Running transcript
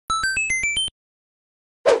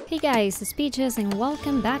Hey guys, it's Peaches and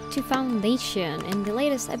welcome back to Foundation. In the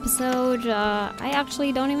latest episode, I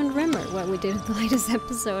actually don't even remember what we did in the latest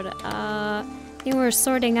episode. We were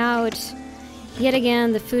sorting out, yet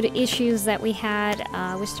again, the food issues that we had.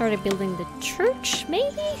 We started building the church,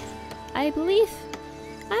 maybe? I believe?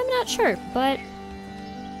 I'm not sure, but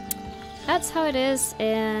that's how it is,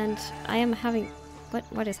 and I am having...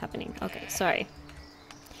 What is happening? Okay, sorry.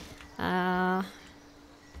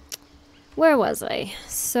 Where was I?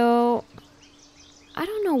 So, I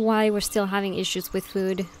don't know why we're still having issues with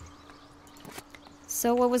food.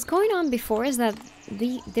 So what was going on before is that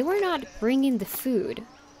they were not bringing the food.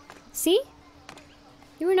 See?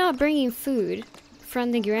 They were not bringing food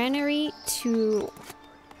from the granary to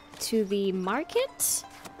the market.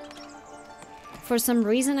 For some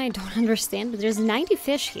reason I don't understand, but there's 90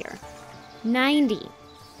 fish here. 90.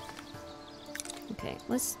 Okay,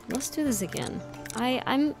 let's do this again. I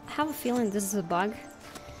have a feeling this is a bug,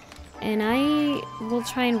 and I will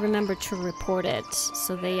try and remember to report it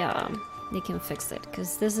so they can fix it,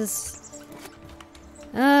 because this is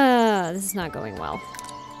not going well.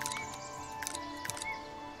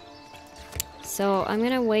 So I'm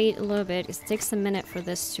gonna wait a little bit. It takes a minute for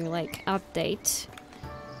this to like update,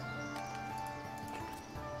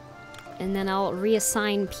 and then I'll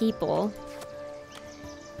reassign people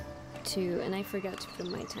to, and I forgot to put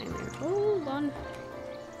my timer. Hold on.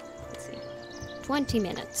 Let's see. 20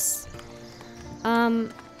 minutes.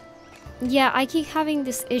 Yeah, I keep having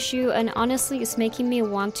this issue, and honestly it's making me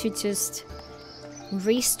want to just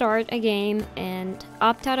restart a game and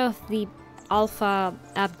opt out of the alpha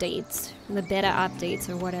updates, the beta updates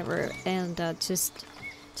or whatever, and just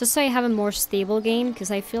so I have a more stable game,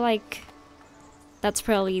 because I feel like that's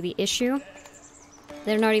probably the issue.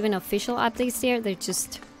 They're not even official updates there, they're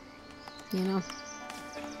just, you know,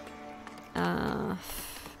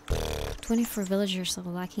 24 villagers are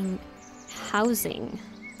lacking housing.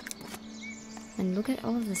 And look at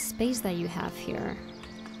all of the space that you have here.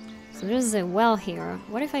 So there's a well here.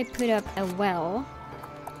 What if I put up a well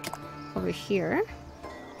over here?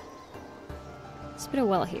 Let's put a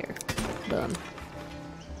well here. Boom.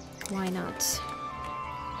 Why not?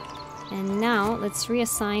 And now let's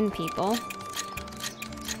reassign people.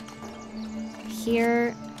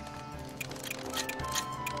 Here.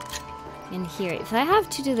 In here. If I have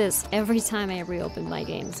to do this every time I reopen my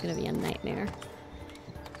game, it's gonna be a nightmare.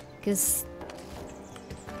 Because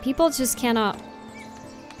people just cannot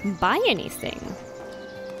buy anything.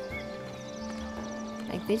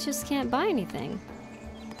 Like, they just can't buy anything.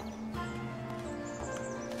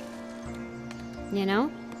 You know?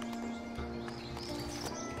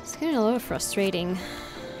 It's getting a little frustrating.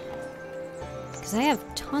 Because I have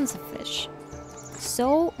tons of fish.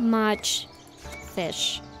 So much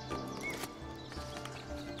fish.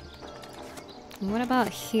 What about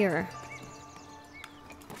here?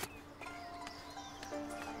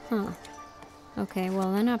 Huh. Okay,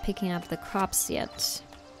 well, they're not picking up the crops yet.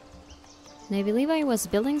 And I believe I was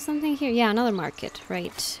building something here. Yeah, another market,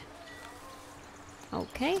 right.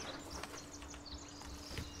 Okay.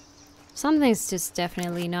 Something's just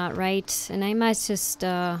definitely not right, and I might just,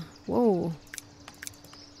 whoa.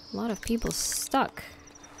 A lot of people stuck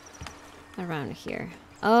around here.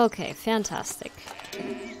 Okay, fantastic.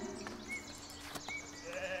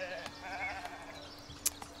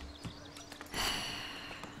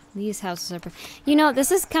 These houses are... You know,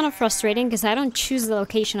 this is kind of frustrating because I don't choose the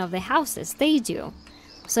location of the houses. They do.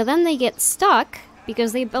 So then they get stuck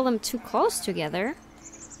because they build them too close together.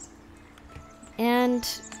 And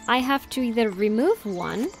I have to either remove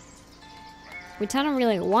one, which I don't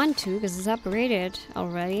really want to because it's operated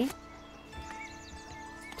already.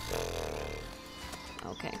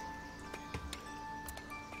 Okay.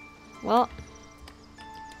 Well,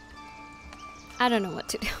 I don't know what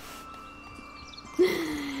to do.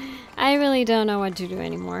 I really don't know what to do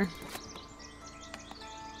anymore.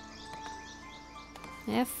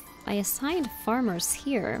 I assigned farmers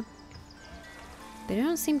here, but they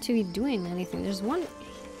don't seem to be doing anything. There's one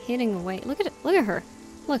hitting away. Look at it. Look at her.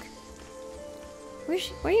 Look. Where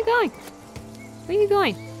are you going? Where are you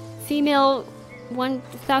going? Female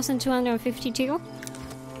 1252.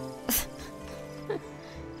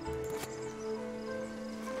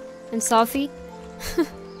 And Sophie.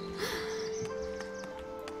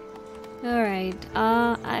 Alright,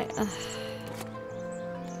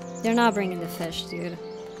 they're not bringing the fish, dude.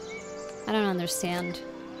 I don't understand.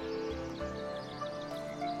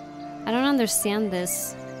 I don't understand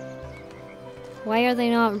this. Why are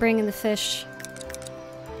they not bringing the fish?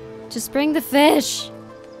 Just bring the fish!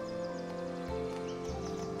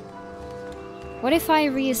 What if I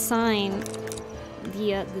reassign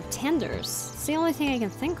the tenders. It's the only thing I can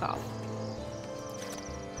think of.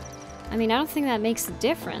 I mean, I don't think that makes a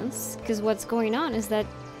difference, because what's going on is that...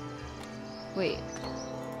 Wait.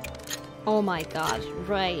 Oh my god,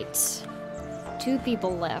 right. 2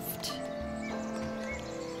 people left.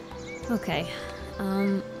 Okay.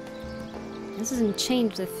 This doesn't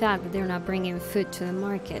change the fact that they're not bringing food to the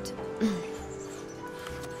market.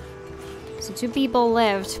 So 2 people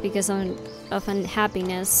left because of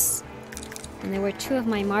unhappiness. And there were 2 of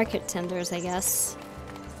my market tenders, I guess.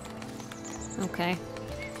 Okay.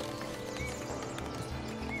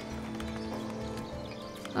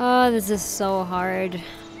 Oh, this is so hard.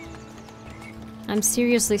 I'm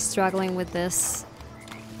seriously struggling with this.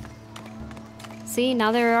 See,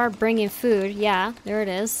 now they are bringing food. Yeah, there it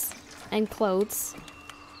is. And clothes.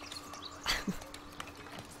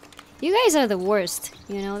 You guys are the worst.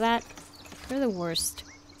 You know that? You're the worst.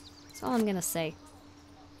 That's all I'm gonna say.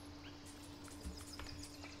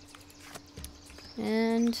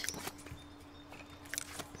 And...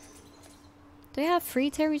 do I have free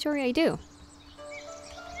territory? I do.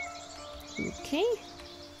 Okay.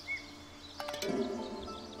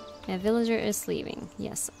 A villager is leaving.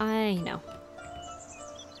 Yes, I know.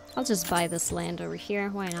 I'll just buy this land over here.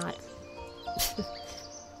 Why not?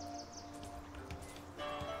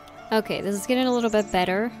 Okay, this is getting a little bit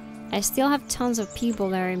better. I still have tons of people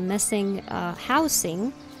that are missing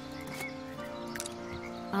housing.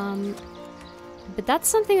 But that's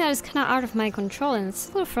something that is kind of out of my control, and it's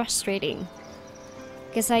a little frustrating.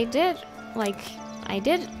 Because I did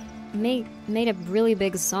made a really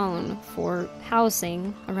big zone for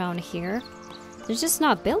housing around here. They're just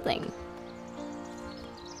not building.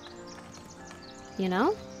 You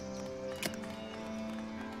know?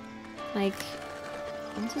 Like,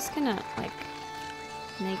 I'm just gonna, like,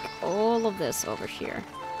 make all of this over here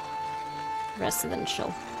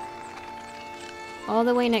residential. All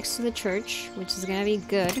the way next to the church, which is gonna be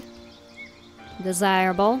good.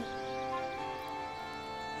 Desirable.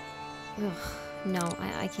 Ugh, no,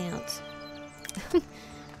 I can't.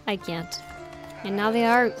 I can't. And now they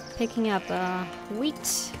are picking up wheat,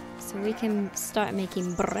 so we can start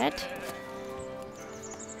making bread.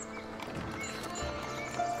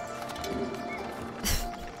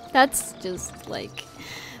 That's just, like,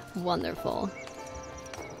 wonderful.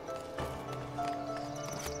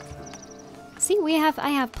 See, I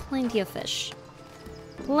have plenty of fish.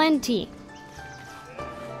 Plenty.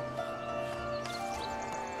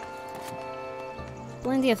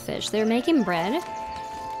 Plenty of fish. They're making bread.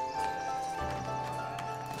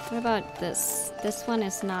 What about this? This one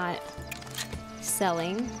is not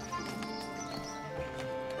selling.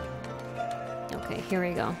 Okay, here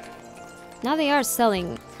we go. Now they are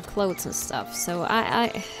selling clothes and stuff, so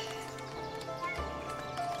I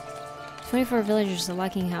 24 villagers are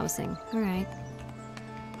lacking housing. Alright.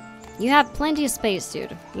 You have plenty of space,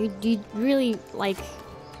 dude. You really, like...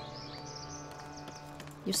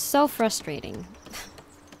 You're so frustrating.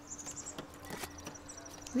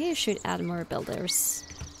 Maybe I should add more builders.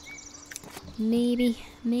 Maybe.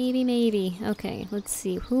 Okay, let's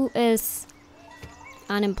see. Who is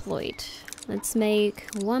unemployed? Let's make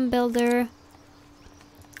 1 builder,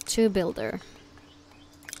 2 builder.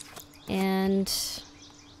 And...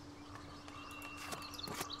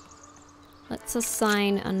 let's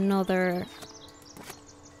assign another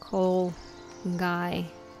coal guy.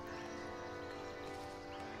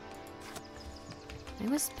 I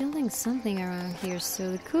was building something around here,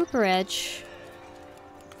 so the cooperage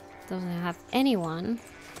doesn't have anyone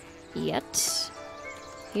yet.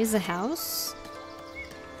 Here's the house.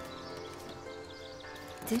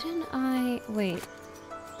 Didn't I... wait.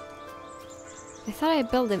 I thought I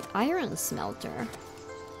built an iron smelter.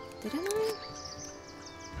 Didn't I?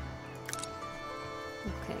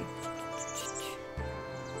 Okay.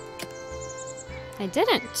 I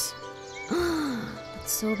didn't!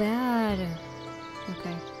 That's so bad.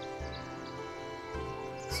 Okay.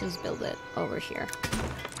 Let's just build it over here.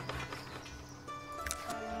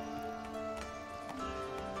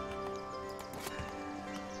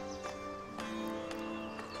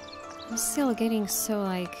 I'm still getting so,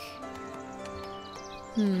 like...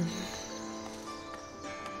 And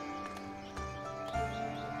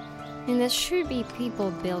there should be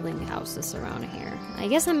people building houses around here. I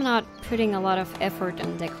guess I'm not putting a lot of effort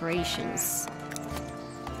on decorations.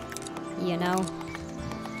 You know?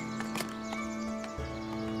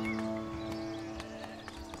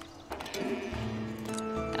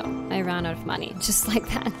 Oh, I ran out of money, just like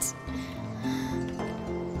that.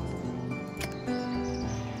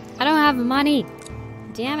 I don't have money!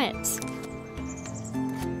 Damn it!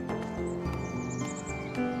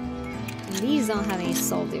 These don't have any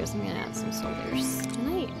soldiers. I'm gonna add some soldiers. Can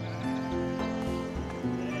I?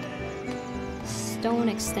 Stone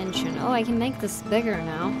extension. Oh, I can make this bigger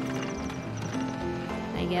now.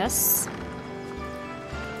 I guess.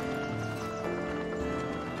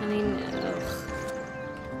 I mean, ugh.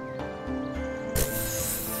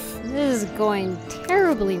 This is going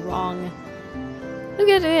terribly wrong. Look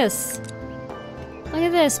at this. Look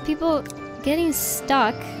at this. People getting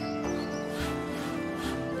stuck.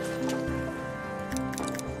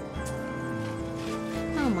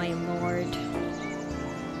 Oh my lord.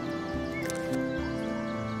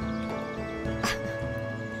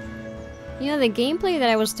 You know, the gameplay that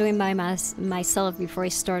I was doing by myself before I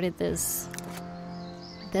started this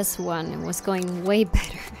one was going way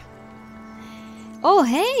better. Oh,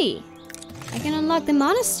 hey! I can unlock the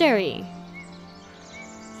monastery!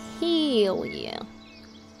 Hell yeah.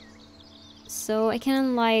 So I can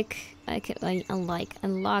unlock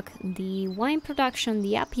the wine production,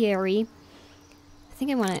 the apiary. I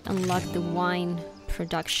think I want to unlock the wine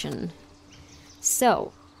production.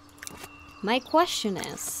 So, my question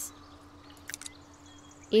is,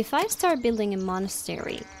 if I start building a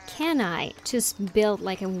monastery, can I just build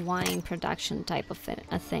like a wine production type of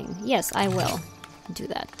a thing? Yes, I will do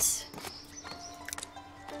that.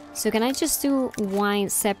 So can I just do wine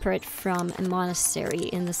separate from a monastery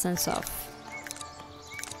in the sense of...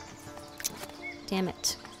 Damn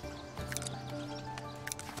it.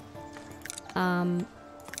 I'm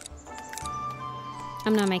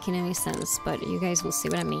not making any sense, but you guys will see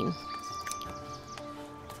what I mean.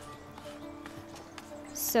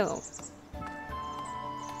 So,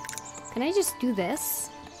 can I just do this?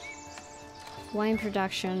 Wine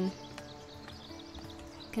production.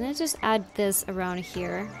 Can I just add this around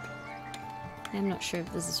here? I'm not sure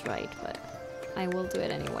if this is right, but I will do it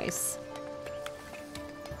anyways.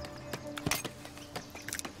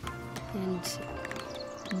 And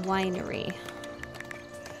winery.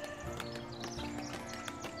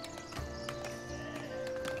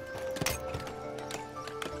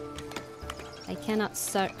 I cannot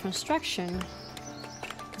start construction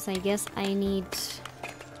because I guess I need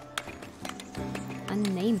a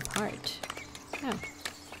name part. Oh.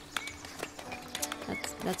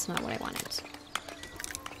 That's not what I wanted.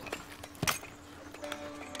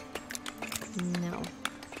 No.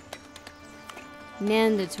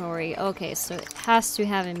 Mandatory. Okay, so it has to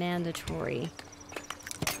have a mandatory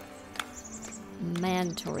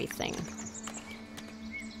thing.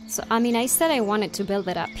 So, I mean, I said I wanted to build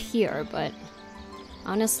it up here, but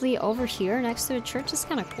honestly, over here next to the church is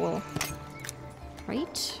kind of cool.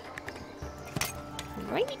 Right?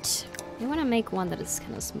 Right? I want to make one that is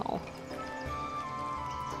kind of small.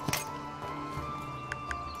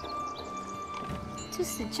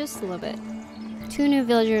 Just a little bit. 2 new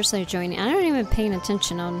villagers are joining. I don't even paying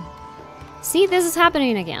attention on... See, this is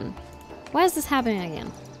happening again. Why is this happening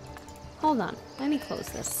again? Hold on. Let me close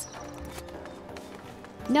this.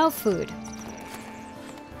 No food.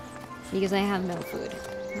 Because I have no food.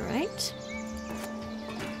 Alright.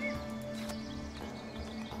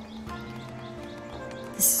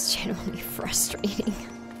 This is genuinely frustrating.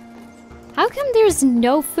 How come there's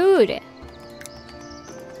no food?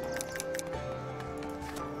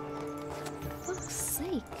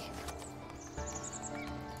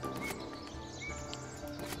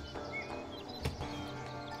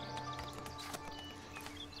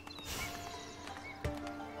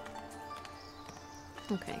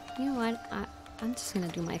 Okay, you know what? I'm just gonna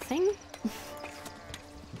do my thing.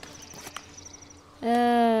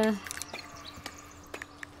 I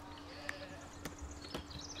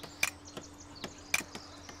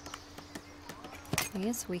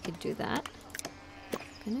guess we could do that.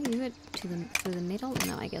 Can I do it through the middle?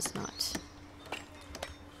 No, I guess not.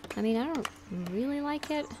 I mean, I don't really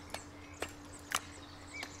like it.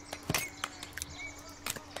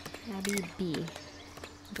 Abbey B.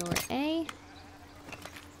 Door A.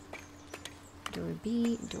 Door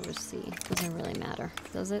B, door C. Doesn't really matter,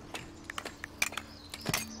 does it?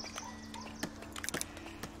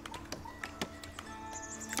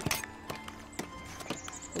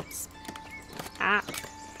 Oops. Ah!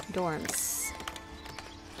 Dorms.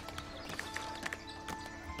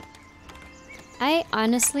 I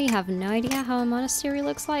honestly have no idea how a monastery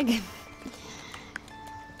looks like.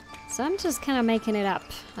 So I'm just kind of making it up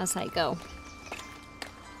as I go.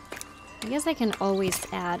 I guess I can always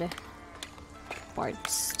add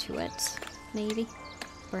parts to it, maybe,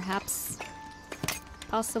 perhaps,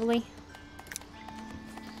 possibly.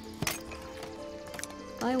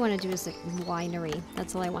 All I want to do is a winery.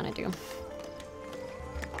 That's all I want to do.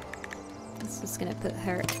 It's just gonna put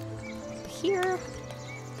her here,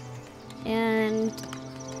 and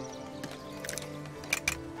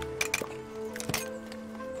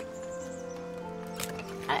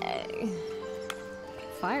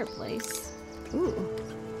Fireplace. Ooh.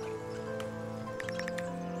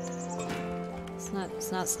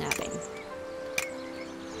 It's not snapping.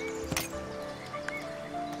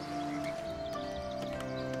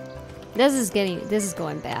 This is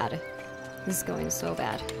going bad. This is going so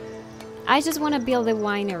bad. I just want to build a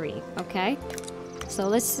winery, okay? So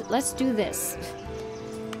let's do this.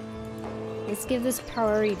 Let's give this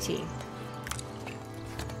priority.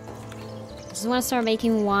 I just want to start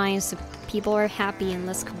making wine so people are happy and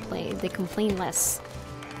less complain. They complain less.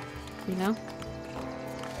 You know?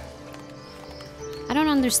 I don't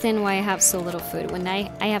understand why I have so little food when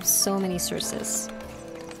I have so many sources.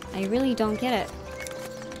 I really don't get it.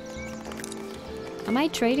 Am I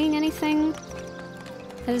trading anything?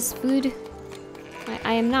 As food?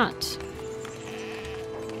 I am not.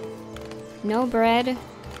 No bread.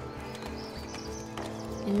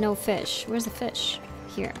 And no fish. Where's the fish?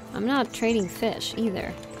 Here. I'm not trading fish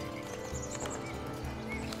either.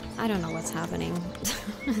 I don't know what's happening.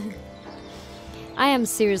 I am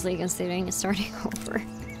seriously considering starting over.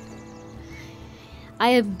 I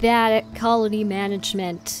am bad at colony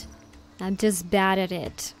management. I'm just bad at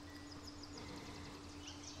it.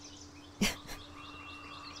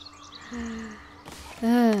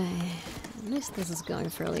 At least this is going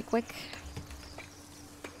fairly quick.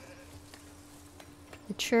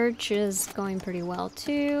 The church is going pretty well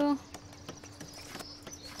too.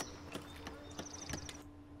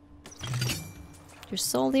 Your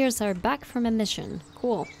soldiers are back from a mission.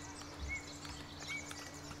 Cool.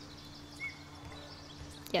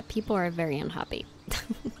 Yeah, people are very unhappy.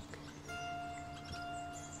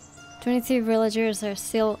 23 villagers are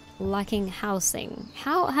still lacking housing.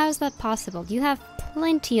 How is that possible? You have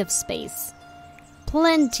plenty of space.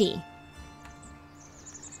 Plenty.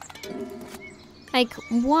 Like,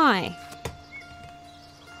 why?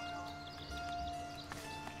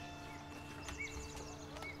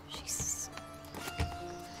 Jesus.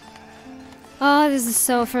 Oh, this is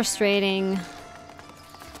so frustrating.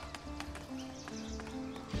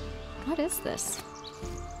 What is this?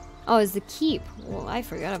 Oh, it's the keep. Well, I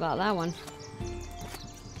forgot about that one.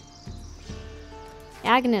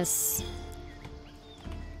 Agnes.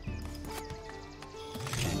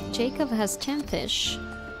 Jacob has 10 fish.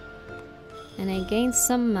 And I gained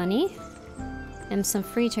some money. And some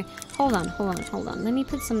free time. Hold on. Let me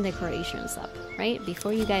put some decorations up, right?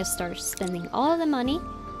 Before you guys start spending all of the money.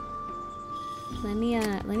 Let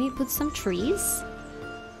me put some trees.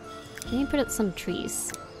 Let me put up some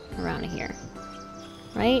trees around here.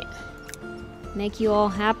 Right? Make you all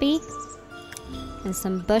happy. And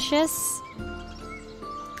some bushes.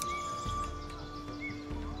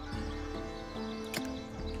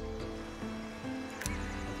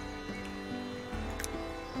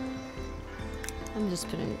 I'm just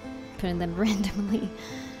putting them randomly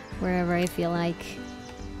wherever I feel like.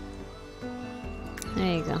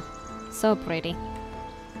 There you go. So pretty.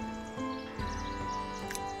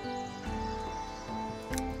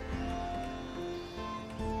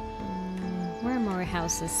 Where are more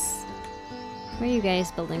houses? Where are you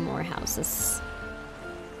guys building more houses?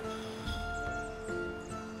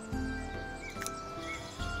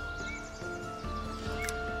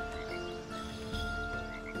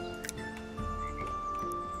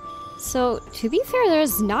 So, to be fair,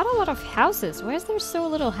 there's not a lot of houses. Why is there so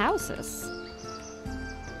little houses?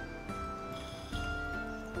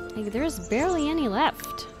 Like, there's barely any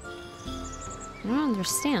left. I don't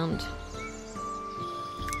understand.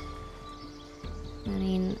 I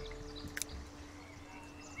mean...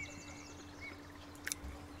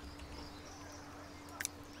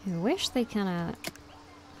 I wish they kinda...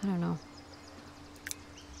 I don't know.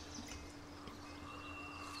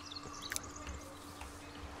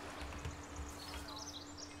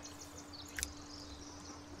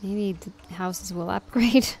 Maybe the houses will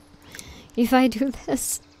upgrade if I do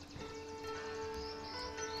this.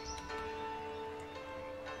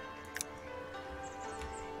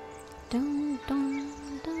 Dun, dun,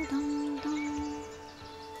 dun, dun, dun.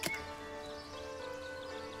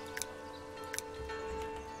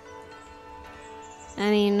 I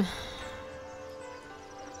mean,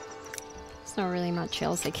 there's not really much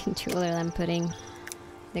else I can do other than putting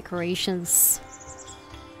decorations.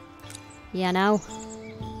 Yeah, no.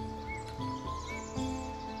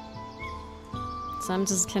 So I'm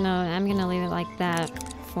gonna leave it like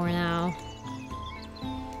that for now.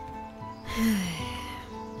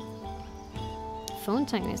 Phone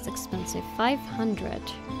time is expensive, 500.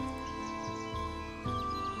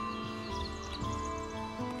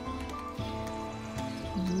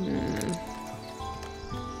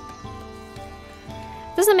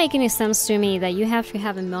 Doesn't make any sense to me that you have to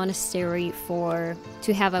have a monastery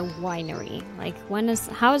to have a winery. Like,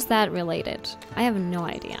 how is that related? I have no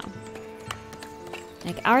idea.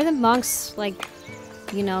 Like, are the monks, like,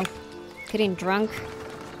 you know, getting drunk,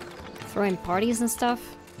 throwing parties and stuff?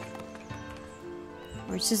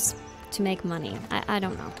 Or it's just to make money? I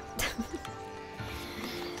don't know.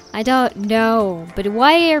 I don't know. But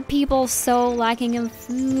why are people so lacking in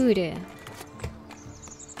food?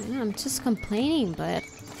 I'm just complaining, but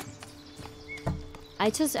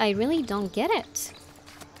I really don't get it.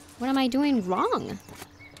 What am I doing wrong?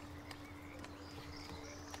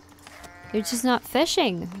 They're just not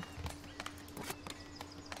fishing.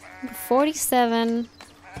 47.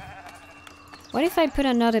 What if I put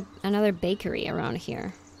another bakery around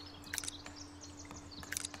here?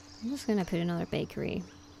 I'm just gonna put another bakery.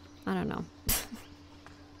 I don't know.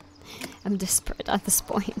 I'm desperate at this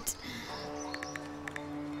point.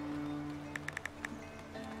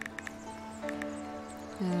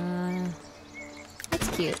 That's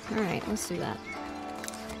cute. Alright, let's do that.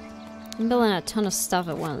 I'm building a ton of stuff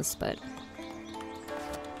at once, but...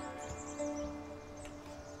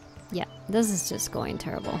 yeah, this is just going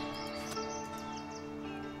terrible.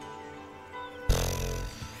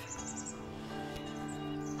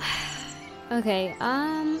 Okay,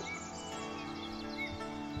 how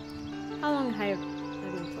long have I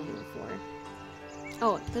been playing for?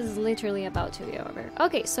 Oh, this is literally about to be over.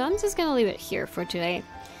 Okay, so I'm just gonna leave it here for today.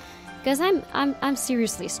 Because I'm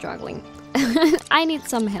seriously struggling. I need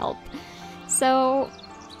some help. So,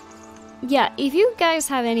 yeah, if you guys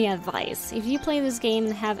have any advice, if you play this game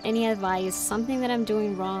and have any advice, something that I'm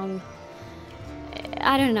doing wrong,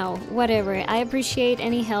 I don't know, whatever. I appreciate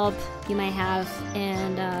any help you might have,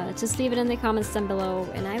 and just leave it in the comments down below,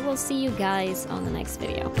 and I will see you guys on the next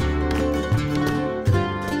video.